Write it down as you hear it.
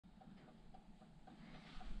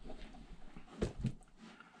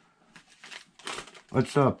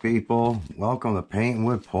What's up, people? Welcome to Painting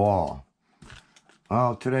with Paul.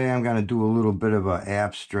 Well, today I'm going to do a little bit of an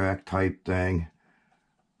abstract type thing.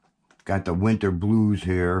 Got the winter blues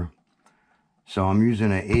here. So I'm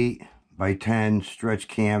using an 8 by 10 stretch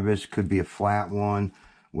canvas. Could be a flat one,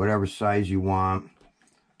 whatever size you want.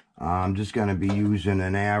 I'm just going to be using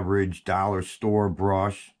an average dollar store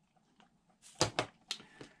brush.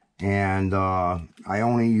 And I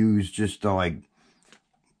only use just like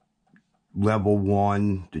level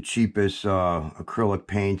 1, the cheapest acrylic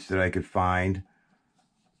paints that I could find.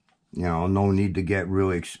 You know, no need to get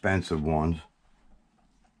really expensive ones.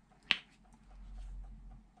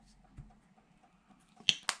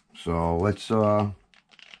 So let's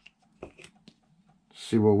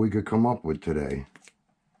see what we could come up with today.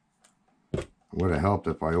 Would have helped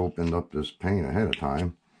if I opened up this paint ahead of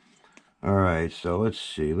time. Alright, so let's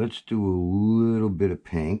see. Let's do a little bit of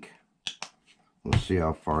pink. We'll see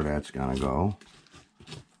how far that's gonna go.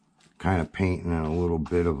 Kind of painting in a little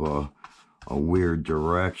bit of a weird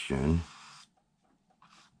direction.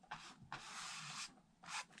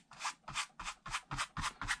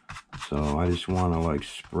 So I just want to like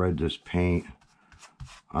spread this paint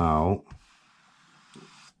out.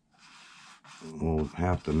 We'll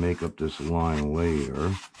have to make up this line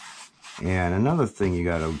later. And another thing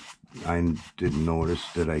I didn't notice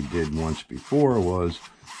that I did once before was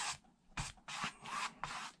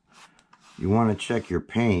you want to check your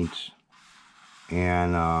paints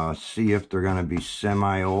and see if they're going to be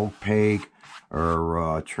semi-opaque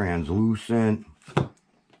or translucent,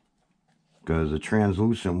 because the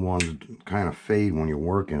translucent ones kind of fade when you're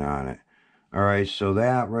working on it. Alright, so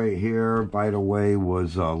that right here, by the way,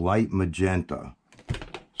 was light magenta.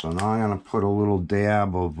 So now I'm going to put a little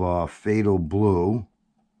dab of Fatal Blue.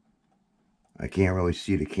 I can't really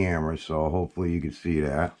see the camera, so hopefully you can see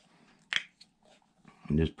that.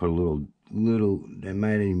 And just put a little, that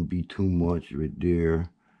might even be too much right there,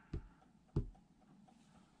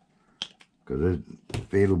 because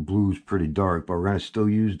Fatal Blue is pretty dark, but we're going to still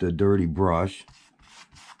use the dirty brush.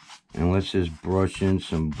 And let's just brush in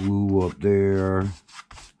some blue up there.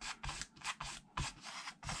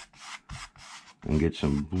 And get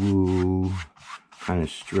some blue, kind of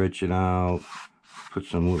stretch it out. Put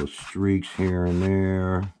some little streaks here and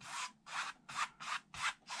there.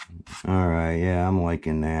 Alright, yeah, I'm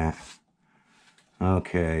liking that.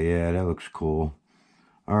 Okay, yeah, that looks cool.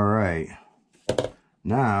 Alright,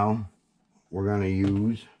 now we're going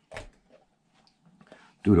to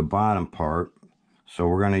do the bottom part. So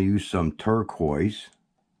we're going to use some turquoise,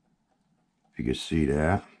 if you can see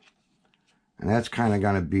that. And that's kind of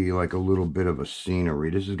going to be like a little bit of a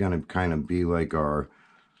scenery. This is going to kind of be like our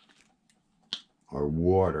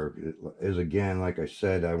water. Is again, like I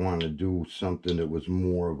said, I wanted to do something that was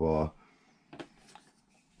more of a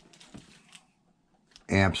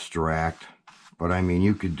abstract, but I mean,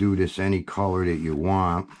 you could do this any color that you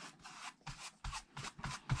want.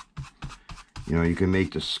 You know, you can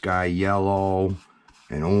make the sky yellow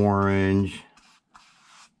and orange.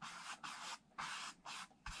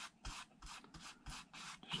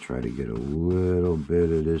 Just try to get a little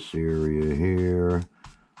bit of this area here.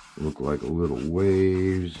 Look like a little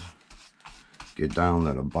waves. Get down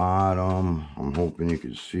to the bottom. I'm hoping you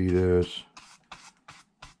can see this.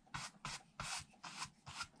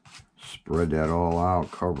 Spread that all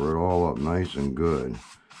out, cover it all up nice and good.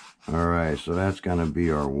 Alright, so that's going to be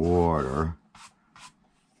our water.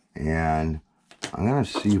 And I'm going to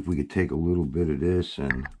see if we could take a little bit of this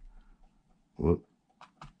and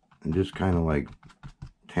just kind of like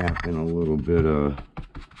tap in a little bit of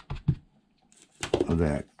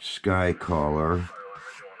that sky color.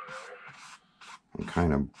 And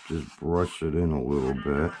kind of just brush it in a little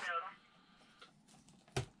bit.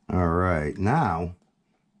 Alright, now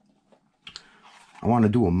I want to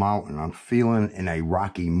do a mountain. I'm feeling in a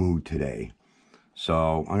rocky mood today.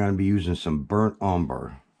 So I'm going to be using some burnt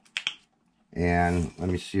umber. And let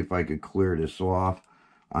me see if I could clear this off.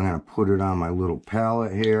 I'm going to put it on my little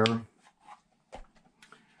palette here.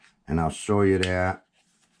 And I'll show you that.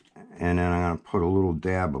 And then I'm going to put a little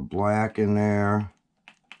dab of black in there.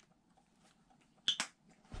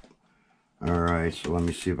 Alright, so let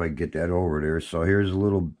me see if I can get that over there. So here's a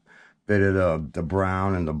little bit of the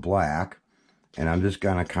brown and the black. And I'm just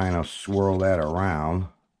going to kind of swirl that around.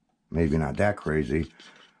 Maybe not that crazy.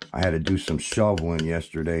 I had to do some shoveling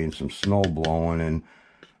yesterday and some snow blowing, and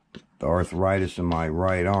the arthritis in my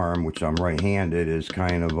right arm, which I'm right-handed, is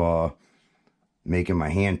kind of making my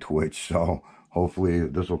hand twitch. So hopefully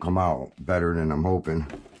this will come out better than I'm hoping.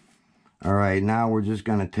 Alright, now we're just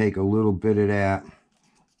going to take a little bit of that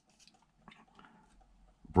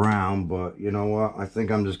brown, but you know what? I think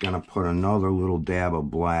I'm just going to put another little dab of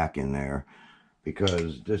black in there,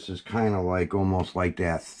 because this is kind of like almost like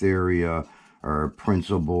that theory or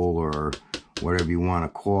principle or whatever you want to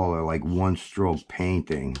call it, like one stroke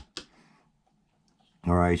painting.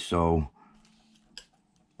 All right, so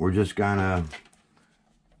we're just gonna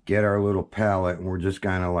get our little palette, and we're just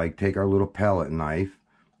gonna like take our little palette knife,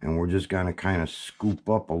 and we're just gonna kind of scoop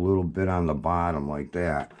up a little bit on the bottom like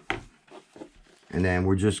that. And then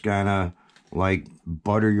we're just gonna like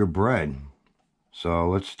butter your bread. So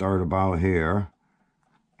let's start about here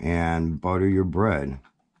and butter your bread.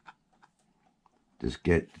 Just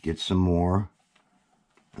get some more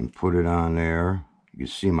and put it on there. You can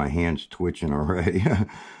see my hands twitching already.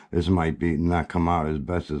 This might be not come out as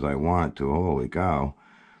best as I want it to. Holy cow.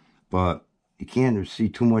 But you can't see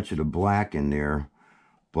too much of the black in there,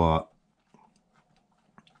 but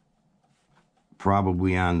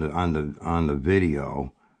probably on the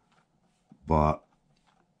video. But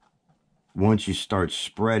once you start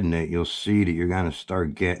spreading it, you'll see that you're going to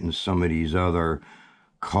start getting some of these other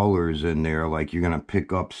colors in there. Like you're going to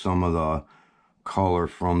pick up some of the color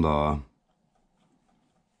from the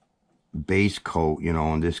base coat, you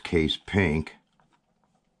know, in this case pink.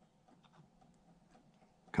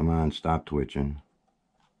 Come on, stop twitching.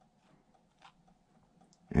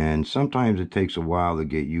 And sometimes it takes a while to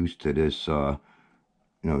get used to this, you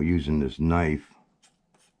know, using this knife.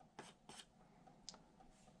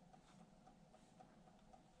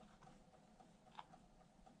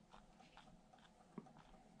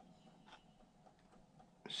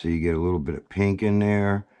 So you get a little bit of pink in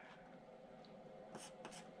there.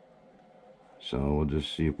 So we'll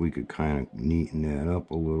just see if we could kind of neaten that up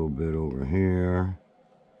a little bit over here.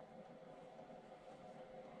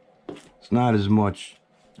 It's not as much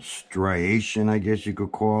striation, I guess you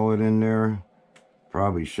could call it, in there.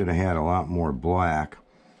 Probably should have had a lot more black,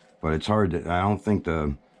 but it's hard to, I don't think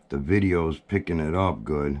the video's picking it up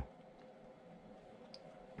good.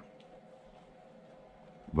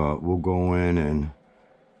 But we'll go in and,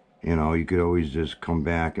 you know, you could always just come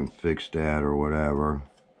back and fix that or whatever.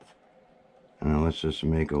 And let's just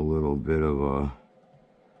make a little bit of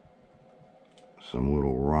some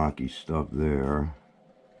little rocky stuff there.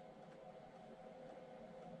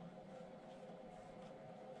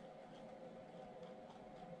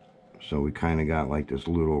 So we kind of got like this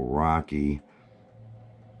little rocky.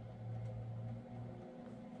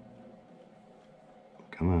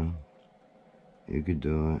 Come on. You could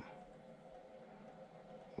do it.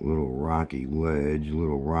 Little rocky ledge,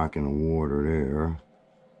 little rock in the water there.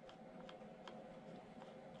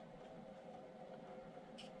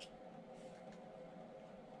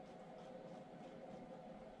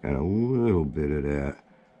 Got a little bit of that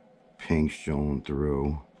pink showing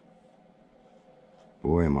through.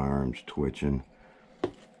 Boy, my arm's twitching.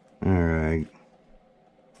 Alright.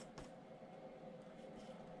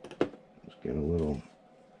 Let's get a little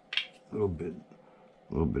bit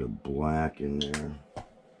of black in there.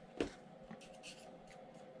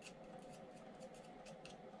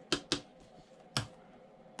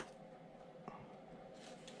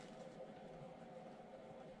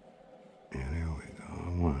 Yeah, there we go.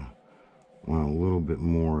 I want a little bit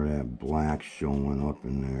more of that black showing up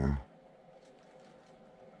in there.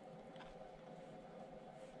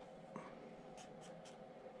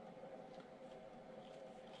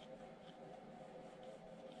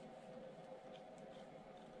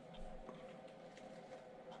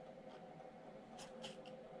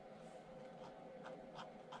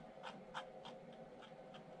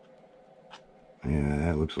 Yeah,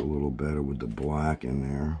 that looks a little better with the black in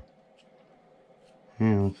there.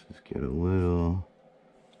 Yeah, let's just get a little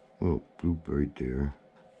bloop right there.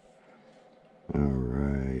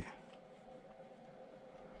 Alright.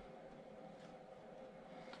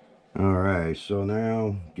 Alright, so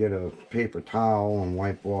now get a paper towel and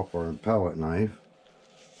wipe off our palette knife.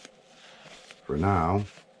 For now.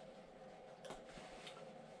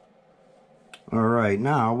 Alright,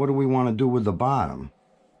 now what do we want to do with the bottom?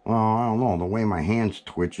 Well, I don't know, the way my hand's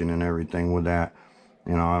twitching and everything with that.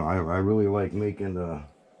 You know, I really like making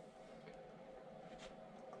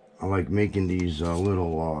these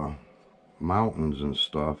little mountains and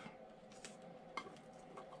stuff.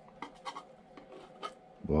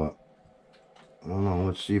 But, I don't know,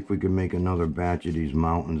 let's see if we can make another batch of these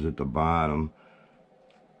mountains at the bottom.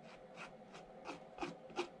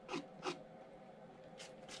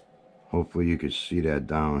 Hopefully you can see that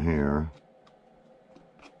down here.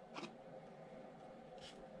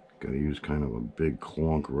 Gotta use kind of a big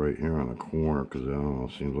clunk right here on the corner because I don't know,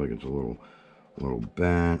 it seems like it's a little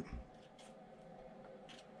bent.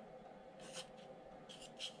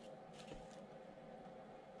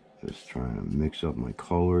 Just trying to mix up my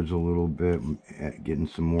colors a little bit, getting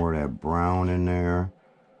some more of that brown in there.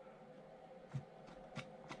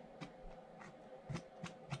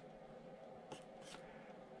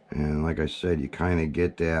 And like I said, you kind of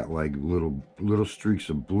get that like little streaks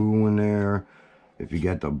of blue in there. If you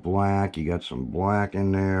get the black, you got some black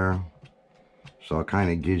in there. So it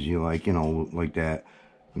kind of gives you like, you know, like that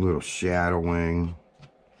little shadowing.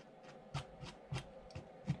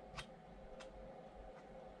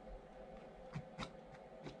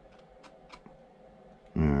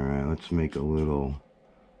 Alright, let's make a little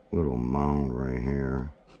mound right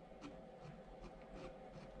here.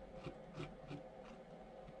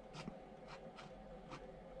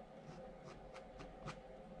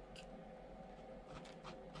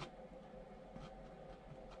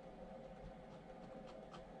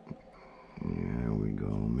 Yeah, there we go.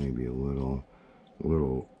 Maybe a little,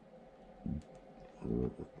 what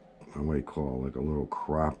do you call it? Like a little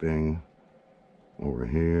cropping over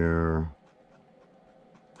here.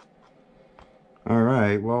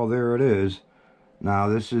 Alright, well, there it is. Now,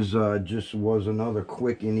 this is just was another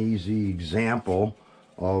quick and easy example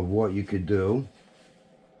of what you could do.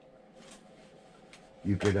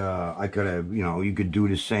 You could, I could have, you know, you could do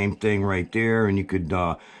the same thing right there, and you could,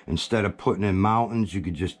 instead of putting in mountains, you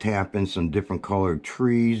could just tap in some different colored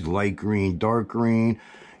trees, light green, dark green.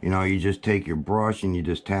 You know, you just take your brush and you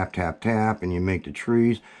just tap, tap, tap, and you make the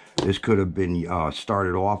trees. This could have been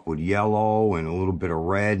started off with yellow and a little bit of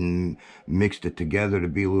red and mixed it together to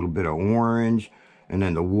be a little bit of orange. And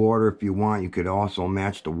then the water, if you want, you could also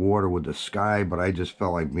match the water with the sky, but I just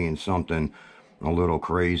felt like being something a little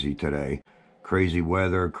crazy today. Crazy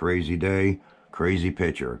weather, crazy day, crazy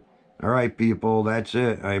picture. All right, people, that's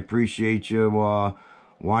it. I appreciate you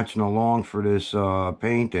watching along for this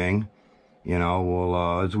painting. You know,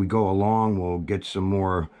 we'll as we go along, we'll get some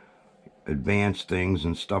more advanced things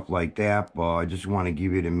and stuff like that. But I just want to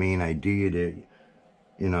give you the main idea that,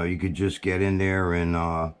 you know, you could just get in there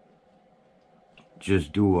and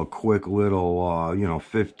just do a quick little, you know,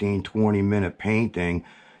 15-20 minute painting.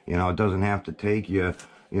 You know, it doesn't have to take you,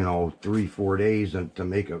 you know, 3-4 days to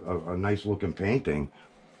make a nice looking painting.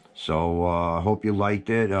 So I hope you liked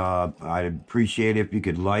it. I'd appreciate it if you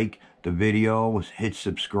could like the video, hit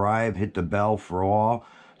subscribe, hit the bell for all,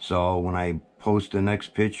 so when I post the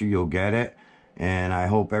next picture you'll get it. And I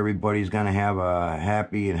hope everybody's gonna have a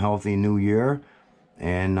happy and healthy new year,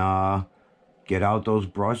 and get out those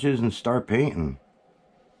brushes and start painting.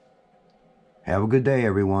 Have a good day,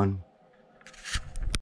 everyone.